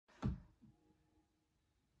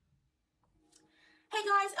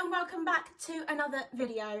guys, and welcome back to another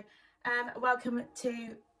video. Welcome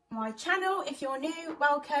to my channel. If you're new,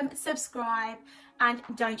 welcome, subscribe and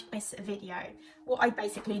don't miss a video. What I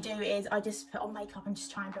basically do is I just put on makeup and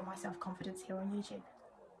just try and build myself confidence here on YouTube.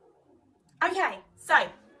 Okay, so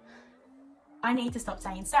I need to stop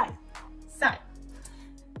saying so.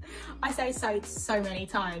 I say so many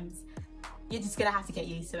times. You're just gonna have to get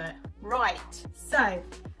used to it. Right, so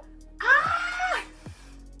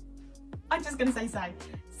I'm just gonna say so.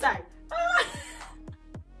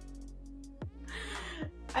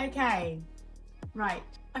 Okay, right.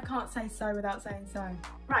 I can't say so without saying so.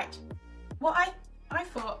 Right, what I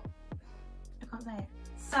thought, I can't say it.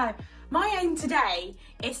 So, my aim today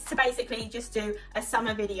is to basically just do a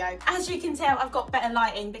summer video. As you can tell, I've got better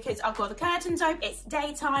lighting because I've got the curtains open, it's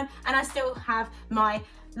daytime, and I still have my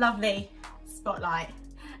lovely spotlight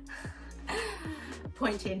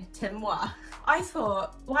pointing to moi. I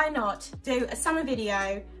thought, why not do a summer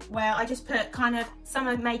video where I just put kind of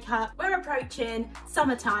summer makeup. We're approaching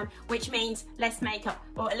summertime, which means less makeup,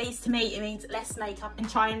 or at least to me it means less makeup, and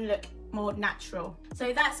try and look more natural.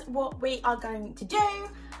 So that's what we are going to do.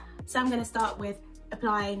 So I'm going to start with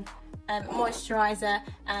applying moisturiser.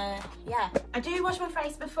 Yeah, I do wash my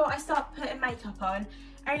face before I start putting makeup on.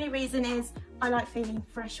 Only reason is I like feeling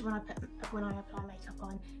fresh when I apply makeup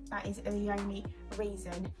on. That is the only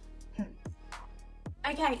reason.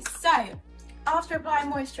 Okay, so after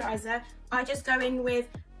applying moisturiser, I just go in with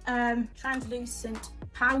translucent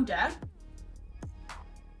powder.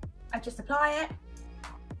 I just apply it.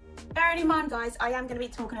 Bearing in mind, guys, I am going to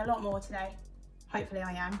be talking a lot more today. Hopefully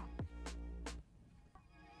I am.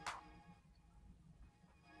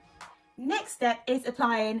 Next step is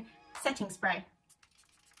applying setting spray.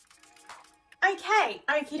 Okay,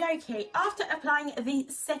 okie dokie. After applying the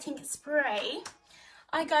setting spray,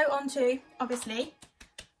 I go on to, obviously,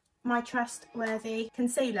 my trustworthy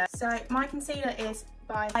concealer. So my concealer is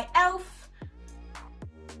by e.l.f.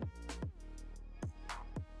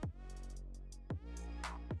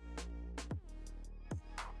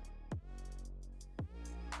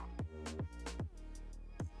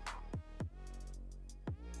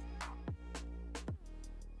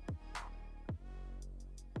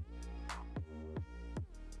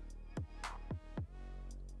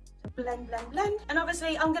 Blend, blend, blend. And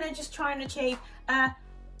obviously I'm going to just try and achieve a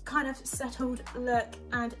kind of settled look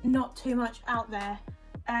and not too much out there.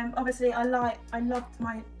 Obviously I loved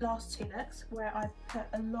my last two looks where I put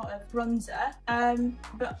a lot of bronzer,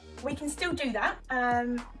 but we can still do that,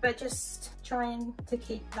 but just trying to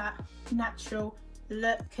keep that natural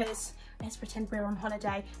look, because let's pretend we're on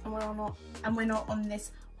holiday and we're not on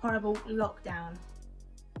this horrible lockdown.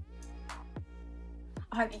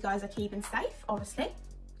 I hope you guys are keeping safe, obviously.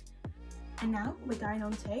 And now we're going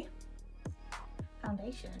on to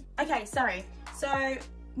foundation. Okay, sorry. So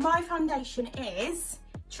my foundation is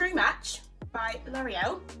True Match by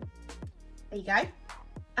L'Oreal. There you go.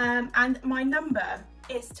 And my number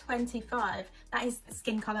is 25. That is the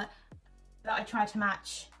skin colour that I try to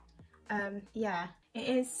match. Yeah, it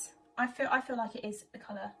is. I feel like it is the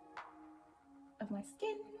colour of my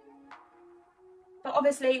skin. But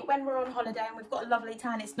obviously, when we're on holiday and we've got a lovely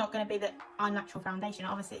tan, it's not going to be our natural foundation.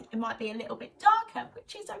 Obviously, it might be a little bit darker,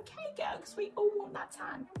 which is okay, girl, because we all want that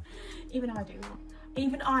tan. Even I do.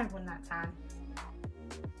 Even I want that tan.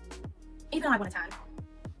 Even I want a tan.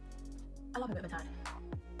 I love a bit of a tan.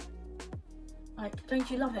 Like,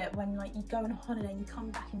 don't you love it when, like, you go on a holiday and you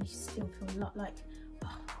come back and you still feel a lot like,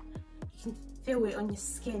 oh, you can feel it on your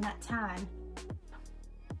skin, that tan.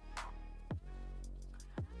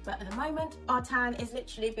 But at the moment, our tan is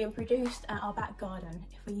literally being produced at our back garden,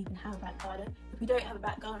 if we even have a back garden. If we don't have a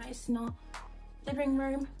back garden, it's in our living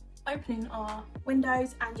room, opening our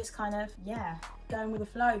windows and just kind of, yeah, going with the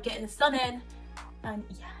flow, getting the sun in, and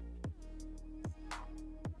yeah.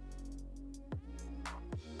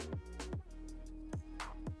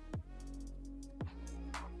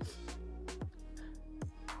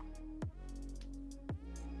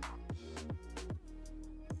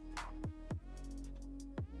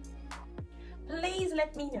 Please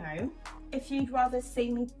let me know if you'd rather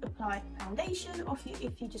see me apply foundation, or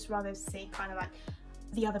if you just rather see kind of like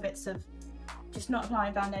the other bits of just not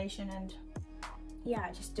applying foundation and yeah,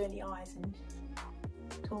 just doing the eyes and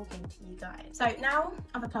talking to you guys. So now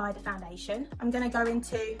I've applied the foundation, I'm going to go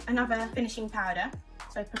into another finishing powder,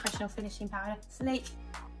 so professional finishing powder, Sleek.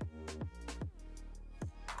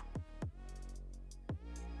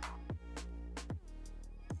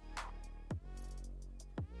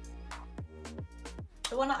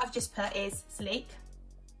 The one that I've just put is Sleek.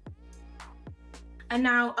 And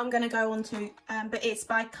now I'm going to go on to, but it's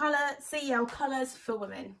by CL Colours for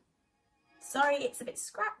Women. Sorry, it's a bit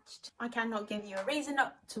scratched. I cannot give you a reason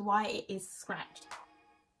to why it is scratched.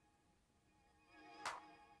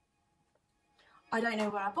 I don't know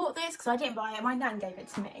where I bought this because I didn't buy it. My nan gave it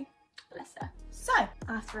to me. Bless her. So,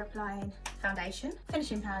 after applying foundation,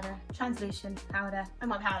 finishing powder, translucent powder, and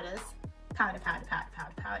my powders, powder,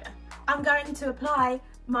 I'm going to apply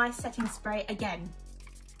my setting spray again.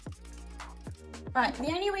 Right, the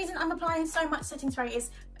only reason I'm applying so much setting spray is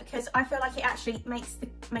because I feel like it actually makes the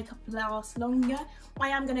makeup last longer. I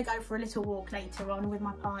am going to go for a little walk later on with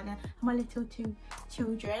my partner and my little two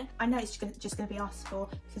children. I know it's just going to be us four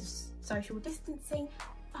because social distancing,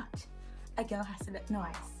 but a girl has to look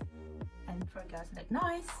nice. And for a girl to look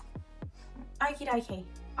nice, okie dokie,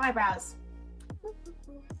 eyebrows.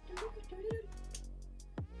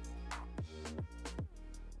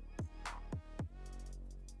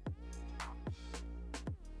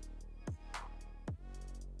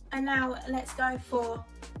 And now let's go for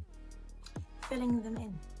filling them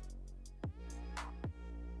in.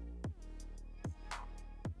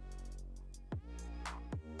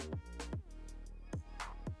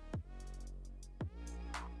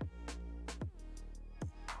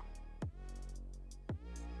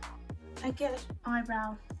 A good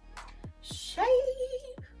eyebrow shape.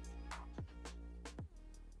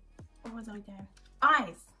 What was I doing?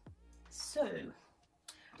 Eyes. So,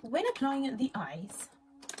 when applying the eyes,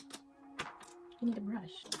 you need a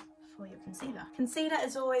brush for your concealer. Concealer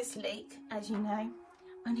is always sleek, as you know.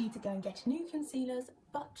 I need to go and get new concealers,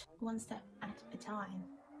 but one step at a time.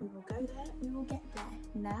 We will go there, we will get there.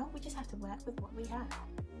 Now we just have to work with what we have.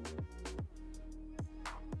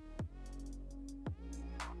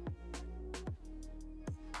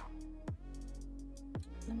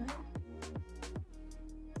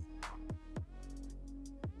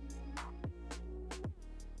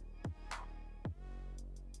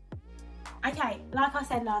 Okay, like I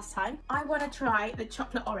said last time, I want to try the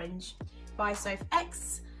chocolate orange by Soph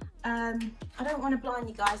X. I don't want to blind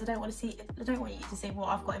you guys. I don't want you to see what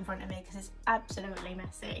I've got in front of me because it's absolutely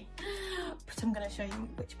messy. But I'm going to show you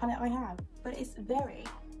which palette I have. But it's very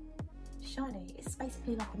shiny. It's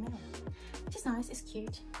basically like a mirror, which is nice. It's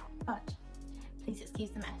cute, but please excuse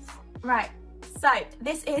the mess. Right. So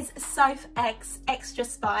this is Soph X Extra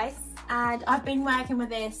Spice, and I've been working with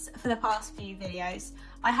this for the past few videos.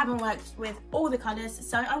 I haven't worked with all the colours,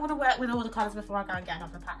 so I want to work with all the colours before I go and get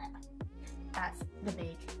another palette. That's the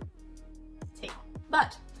big T.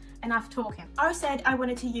 But enough talking. I said I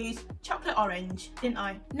wanted to use chocolate orange, didn't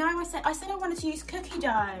I? No, I said I wanted to use cookie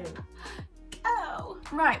dough. Oh,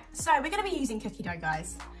 right. So we're going to be using cookie dough,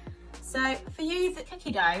 guys. So for you, the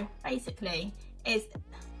cookie dough basically is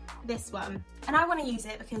this one, and I want to use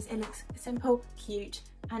it because it looks simple, cute,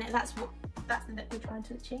 and that's the look we're trying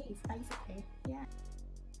to achieve, basically. Yeah.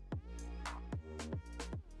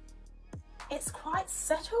 It's quite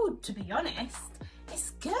settled, to be honest.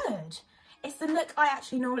 It's good. It's the look I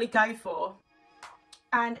actually normally go for.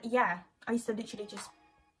 And yeah, I used to literally just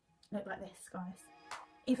look like this, guys.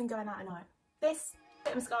 Even going out at night. This,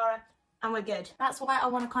 bit of mascara, and we're good. That's why I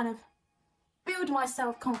want to kind of build my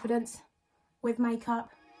self-confidence with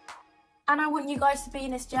makeup. And I want you guys to be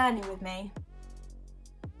in this journey with me.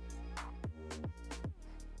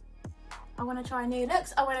 I want to try new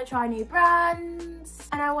looks, I want to try new brands,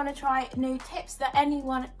 and I want to try new tips that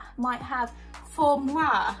anyone might have for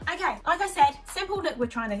moi. Okay, like I said, simple look we're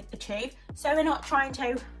trying to achieve, so we're not trying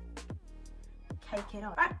to cake it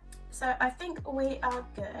on. Right, so I think we are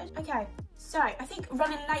good. Okay, so I think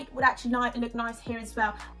running late would actually look nice here as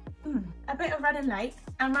well. A bit of running late,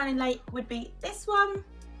 and running late would be this one.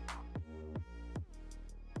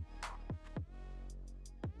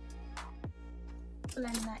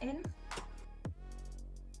 Blend that in.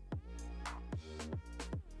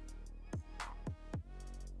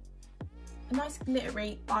 A nice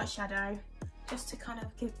glittery eyeshadow, just to kind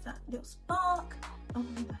of give that little spark. Oh,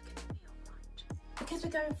 that could be alright. Because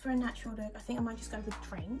we're going for a natural look, I think I might just go with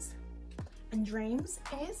Dreams. And Dreams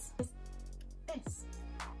is this.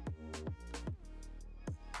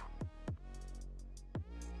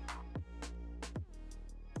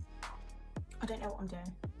 I don't know what I'm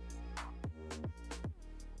doing.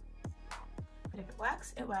 But if it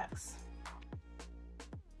works, it works.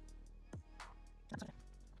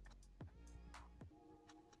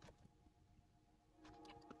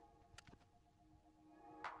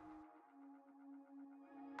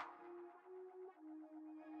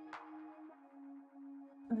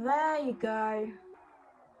 There you go.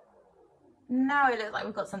 Now it looks like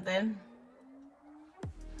we've got something.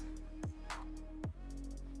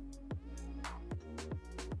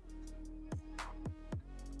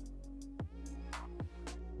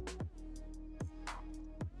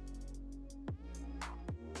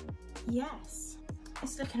 yes,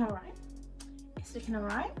 it's looking all right. It's looking all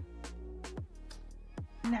right.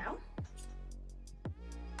 Now,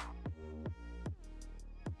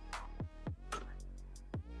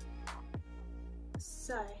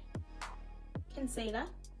 so concealer.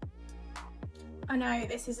 I know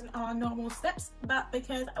this isn't our normal steps, but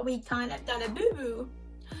because we kind of done a boo-boo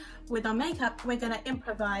with our makeup, we're gonna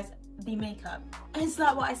improvise the makeup. And it's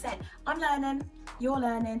like what I said, I'm learning, you're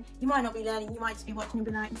learning, you might not be learning, you might just be watching and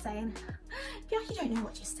be like saying, yeah, you don't know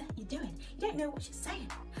what you're doing, you don't know what you're saying,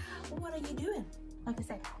 what are you doing? Like I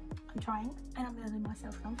said, I'm trying and I'm building my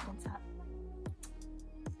self-confidence up.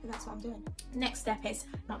 So that's what I'm doing. Next step is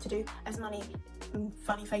not to do as many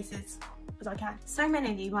funny faces as I can. So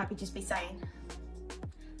many of you might just be saying,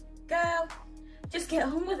 girl, just get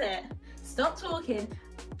on with it. Stop talking,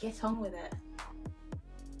 get on with it.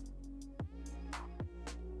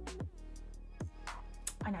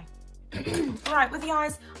 I know. Right, with the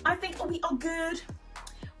eyes, I think we are good.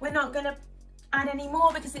 We're not gonna add any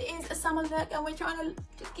more because it is a summer look and we're trying to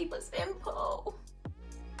just keep it simple.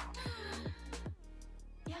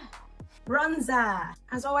 Yeah. Bronzer,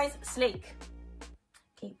 as always, sleek.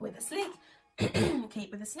 Keep with the sleek.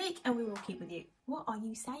 Keep with the sleek and we will keep with you. What are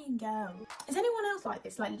you saying, girl? Is anyone else like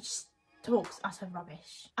this? Like, just talks utter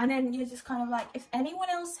rubbish. And then you're just kind of like, if anyone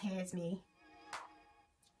else hears me,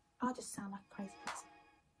 I'll just sound like a crazy person.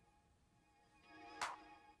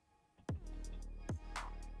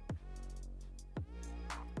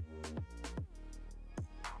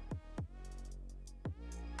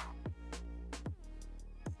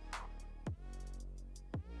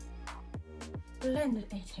 Blend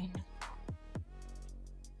it in.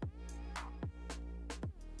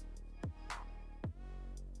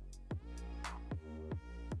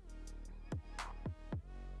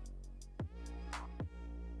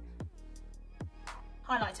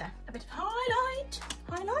 Highlighter, a bit of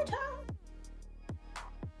highlighter.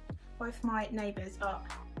 Both my neighbours are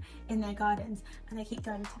in their gardens and they keep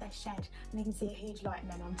going to their shed and they can see a huge light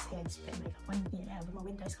and then I'm just here just putting makeup on, you know, with my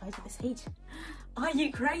windows closed with this heat. Are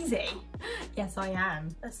you crazy? Yes, I am.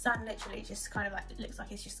 The sun literally just kind of like, it looks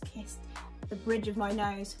like it's just kissed the bridge of my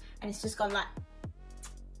nose and it's just gone like,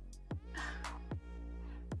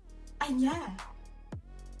 and yeah.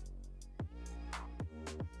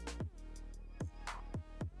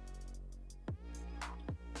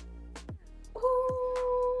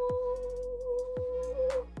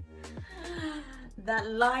 That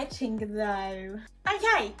lighting though.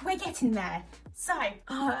 Okay, we're getting there. So,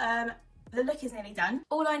 the look is nearly done.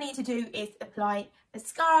 All I need to do is apply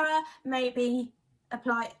mascara, maybe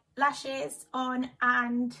apply lashes on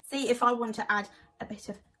and see if I want to add a bit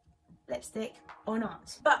of lipstick or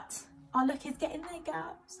not. But our look is getting there,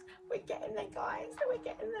 girls. We're getting there, guys. We're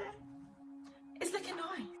getting there. It's looking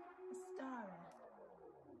nice. Mascara.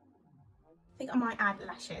 I think I might add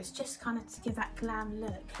lashes, just kind of to give that glam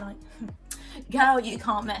look, like, girl, you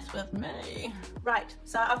can't mess with me. Right,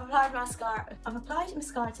 so I've applied mascara. I've applied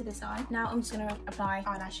mascara to this eye. Now I'm just gonna apply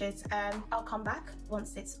eyelashes. I'll come back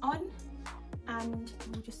once it's on and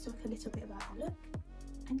we'll just talk a little bit about the look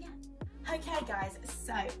and yeah. Okay guys,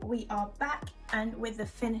 so we are back and with the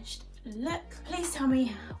finished look. Please tell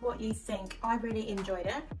me what you think. I really enjoyed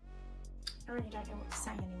it. I really don't know what to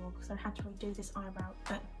say anymore because I had to redo this eyebrow,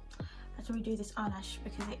 but I had to redo this eyelash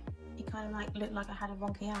because it kind of like looked like I had a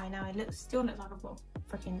wonky eye. Now it still looks like I've got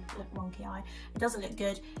a freaking wonky eye. It doesn't look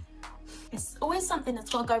good. It's always something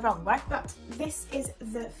that's got to go wrong, right? But this is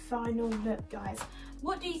the final look, guys.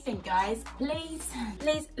 What do you think, guys?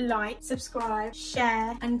 Please like, subscribe,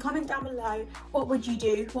 share, and comment down below. What would you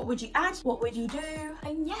do? What would you add? What would you do?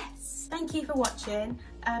 And yes, thank you for watching.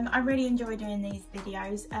 I really enjoy doing these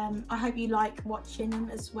videos. I hope you like watching them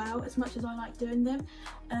as well, as much as I like doing them.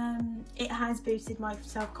 It has boosted my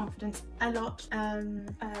self-confidence a lot.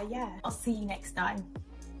 Yeah, I'll see you next time.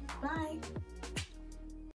 Bye.